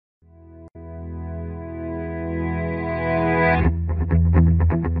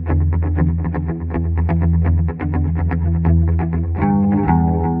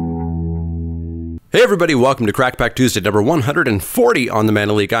Hey everybody, welcome to Crack Pack Tuesday, number 140 on the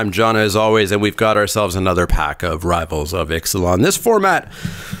Mana League. I'm John as always, and we've got ourselves another pack of Rivals of Ixalan. This format,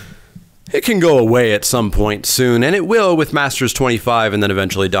 it can go away at some point soon, and it will with Masters 25 and then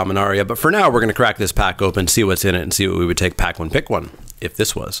eventually Dominaria. But for now, we're going to crack this pack open, see what's in it, and see what we would take pack one, pick one, if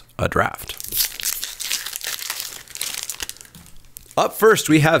this was a draft. Up first,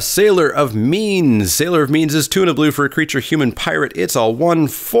 we have Sailor of Means. Sailor of Means is 2 and a blue for a creature, human pirate. It's a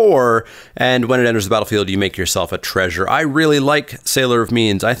 1/4, and when it enters the battlefield, you make yourself a treasure. I really like Sailor of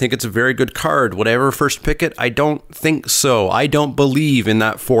Means. I think it's a very good card. Would I ever first pick it? I don't think so. I don't believe in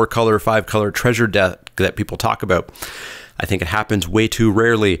that 4-color, 5-color treasure deck that people talk about. I think it happens way too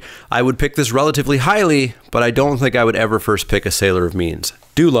rarely. I would pick this relatively highly, but I don't think I would ever first pick a Sailor of Means.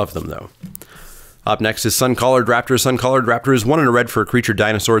 Do love them, though. Up next is Sun-Collared Raptor. Sun-Collared Raptor is 1 and a red for a creature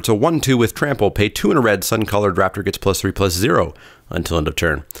dinosaur. It's a 1/2 with trample. Pay 2 and a red. Sun-Collared Raptor gets +3/+0 until end of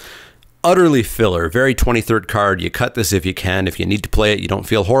turn. Utterly filler. Very 23rd card. You cut this if you can. If you need to play it, you don't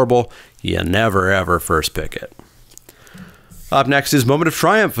feel horrible. You never ever first pick it. Up next is Moment of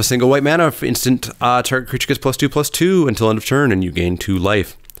Triumph. A single white mana. Instant target creature gets +2/+2 until end of turn, and you gain 2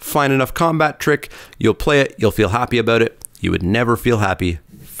 life. Fine enough combat trick. You'll play it. You'll feel happy about it. You would never feel happy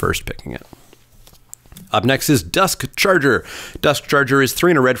first picking it. Up next is Dusk Charger. Dusk Charger is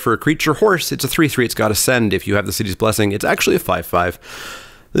 3 and a red for a creature horse. It's a 3/3. It's got Ascend. If you have the City's Blessing, it's actually a 5/5.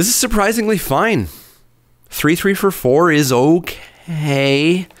 This is surprisingly fine. 3/3 for 4 is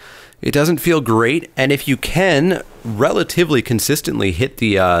okay. It doesn't feel great, and if you can relatively consistently hit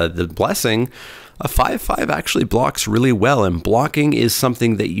the Blessing, a 5/5 actually blocks really well, and blocking is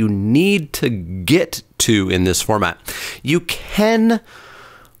something that you need to get to in this format. You can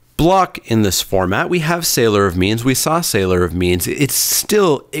block in this format. We have Sailor of Means. We saw Sailor of Means. It's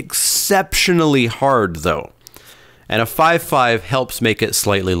still exceptionally hard, though. And a 5/5 helps make it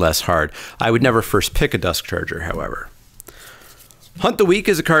slightly less hard. I would never first pick a Dusk Charger, however. Hunt the Weak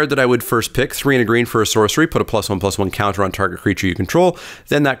is a card that I would first pick. 3 and a green for a sorcery. Put a +1/+1 counter on target creature you control.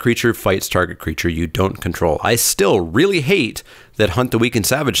 Then that creature fights target creature you don't control. I still really hate that Hunt the Weak and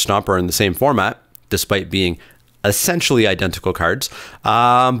Savage Stomp are in the same format, despite being essentially identical cards,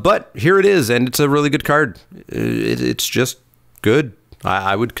 but here it is, and it's a really good card. It's just good.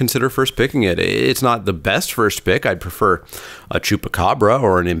 I would consider first picking it. It's not the best first pick. I'd prefer a Chupacabra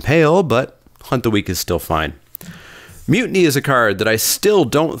or an Impale, but Hunt the Weak is still fine. Mutiny is a card that I still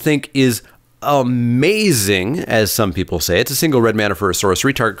don't think is amazing, as some people say. It's a single red mana for a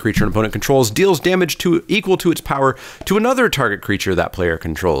sorcery. Target creature an opponent controls deals damage equal to its power to another target creature that player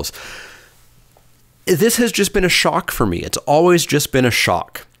controls. This has just been a shock for me. It's always just been a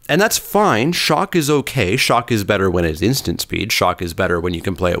shock. And that's fine. Shock is okay. Shock is better when it's instant speed. Shock is better when you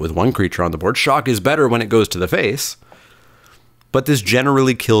can play it with one creature on the board. Shock is better when it goes to the face. But this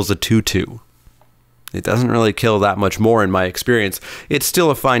generally kills a 2/2. It doesn't really kill that much more in my experience. It's still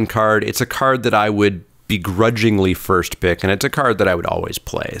a fine card. It's a card that I would begrudgingly first pick, and it's a card that I would always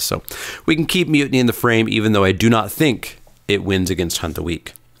play. So we can keep Mutiny in the frame, even though I do not think it wins against Hunt the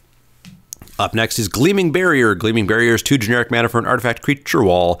Weak. Up next is Gleaming Barrier. Gleaming Barrier is 2 generic mana for an artifact creature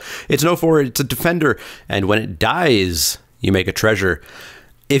wall. It's an 0/4, it's a defender, and when it dies, you make a treasure.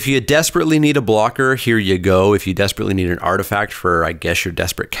 If you desperately need a blocker, here you go. If you desperately need an artifact for, I guess, your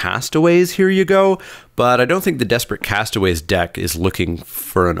Desperate Castaways, here you go. But I don't think the Desperate Castaways deck is looking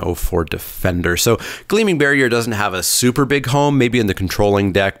for an 0/4 defender. So Gleaming Barrier doesn't have a super big home, maybe in the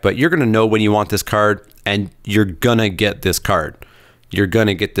controlling deck, but you're going to know when you want this card, and you're going to get this card. You're going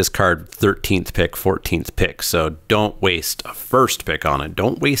to get this card 13th pick, 14th pick, so don't waste a first pick on it.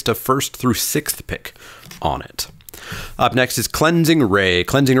 Don't waste a 1st through 6th pick on it. Up next is Cleansing Ray.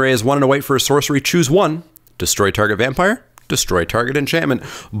 Cleansing Ray is 1 and a white for a sorcery. Choose 1. Destroy target vampire. Destroy target enchantment.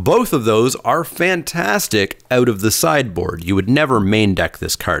 Both of those are fantastic out of the sideboard. You would never main deck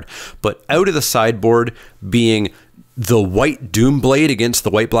this card, but out of the sideboard being the white Doomblade against the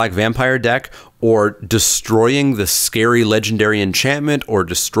white-black vampire deck, or destroying the scary legendary enchantment, or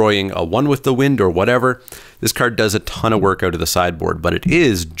destroying a 1 with the wind, or whatever. This card does a ton of work out of the sideboard, but it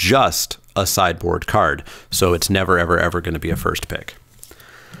is just a sideboard card, so it's never, ever, ever going to be a first pick.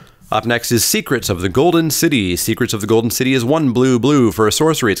 Up next is Secrets of the Golden City. Secrets of the Golden City is 1 blue for a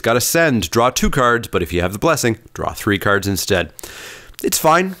sorcery. It's got Ascend. Draw 2 cards, but if you have the Blessing, draw 3 cards instead. It's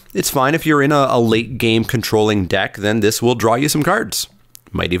fine. It's fine if you're in a late game controlling deck, then this will draw you some cards.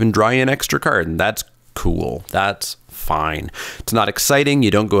 Might even draw you an extra card, and that's cool. That's fine. It's not exciting.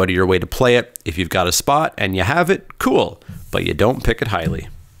 You don't go out of your way to play it. If you've got a spot and you have it, cool, but you don't pick it highly.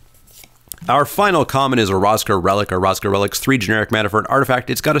 Our final common is a Rosca Relic. A Rosca Relic's 3 generic mana for an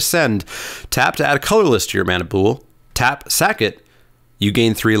artifact. It's got Ascend. Tap to add a colorless to your mana pool. Tap, sack it. You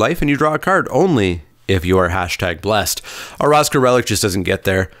gain 3 life and you draw a card only if you are hashtag blessed. A Rosca Relic just doesn't get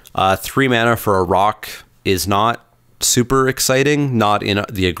there. 3 mana for a rock is not super exciting, not in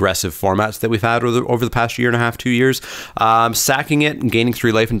the aggressive formats that we've had over the past 1.5 to 2 years. Sacking it and gaining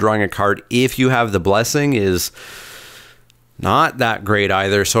 3 life and drawing a card if you have the blessing is not that great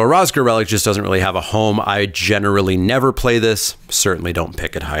either. So a Rosca Relic just doesn't really have a home. I generally never play this. Certainly don't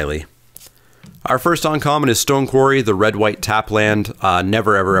pick it highly. Our first uncommon is Stone Quarry, the red-white tap land.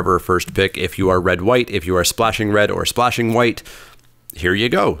 Never, ever, ever first pick if you are red-white. If you are splashing red or splashing white, here you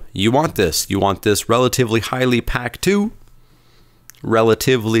go. You want this. You want this relatively highly pack 2,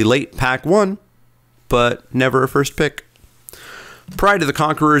 relatively late pack 1, but never a first pick. Pride of the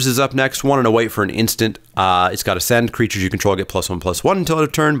Conquerors is up next. 1 and a white for an instant. It's got Ascend. Creatures you control get +1/+1 until end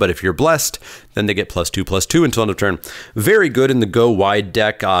of turn, but if you're blessed, then they get +2/+2 until end of turn. Very good in the go wide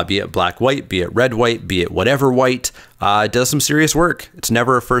deck, be it black-white, be it red-white, be it whatever white. It does some serious work. It's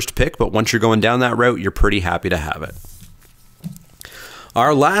never a first pick, but once you're going down that route, you're pretty happy to have it.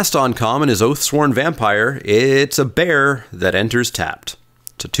 Our last uncommon is Oathsworn Vampire. It's a bear that enters tapped.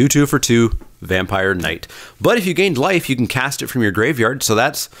 It's a 2/2 for 2. Vampire Knight. But if you gained life, you can cast it from your graveyard, so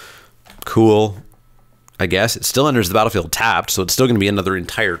that's cool, I guess. It still enters the battlefield tapped, so it's still going to be another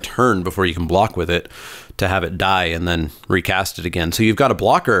entire turn before you can block with it to have it die and then recast it again. So you've got a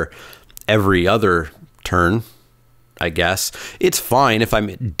blocker every other turn, I guess. It's fine. If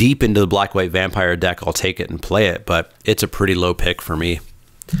I'm deep into the black-white vampire deck, I'll take it and play it, but it's a pretty low pick for me.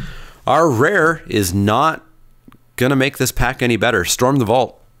 Our rare is not going to make this pack any better. Storm the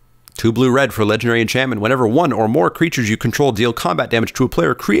Vault. 2 blue-red for legendary enchantment. Whenever 1 or more creatures you control deal combat damage to a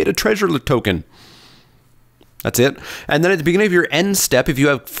player, create a treasure token. That's it. And then at the beginning of your end step, if you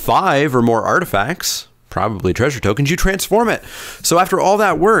have 5 or more artifacts, probably treasure tokens, you transform it. So after all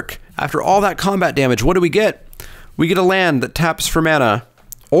that work, after all that combat damage, what do we get? We get a land that taps for mana,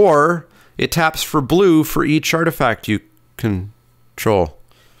 or it taps for blue for each artifact you control.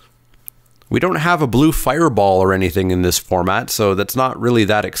 We don't have a blue fireball or anything in this format, so that's not really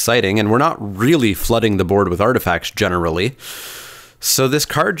that exciting, and we're not really flooding the board with artifacts generally. So this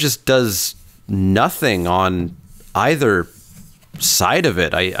card just does nothing on either side of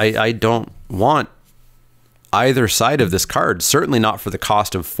it. I don't want either side of this card. Certainly not for the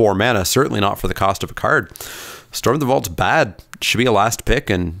cost of 4 mana, certainly not for the cost of a card. Storm the Vault's bad. It should be a last pick,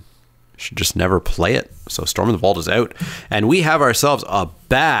 and should just never play it. So Storm the Vault is out. And we have ourselves a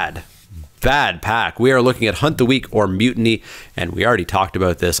bad pack. We are looking at Hunt the Week or Mutiny, and we already talked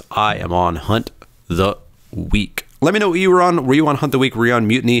about this. I am on Hunt the Week. Let me know what you were on. Were you on Hunt the Week? Were you on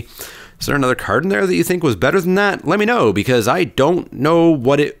Mutiny? Is there another card in there that you think was better than that? Let me know, because I don't know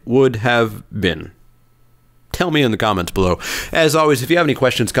what it would have been. Tell me in the comments below. As always, if you have any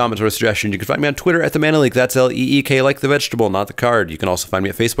questions, comments, or suggestions, you can find me on Twitter at @TheManaLeak. That's L-E-E-K, like the vegetable, not the card. You can also find me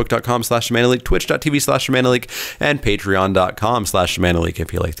at Facebook.com/TheManaLeak, Twitch.tv/TheManaLeak, and Patreon.com/TheManaLeak.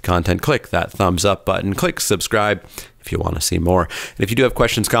 If you like the content, click that thumbs up button. Click subscribe if you want to see more. And if you do have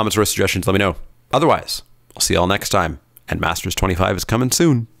questions, comments, or suggestions, let me know. Otherwise, I'll see you all next time. And Masters 25 is coming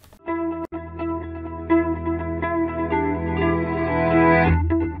soon.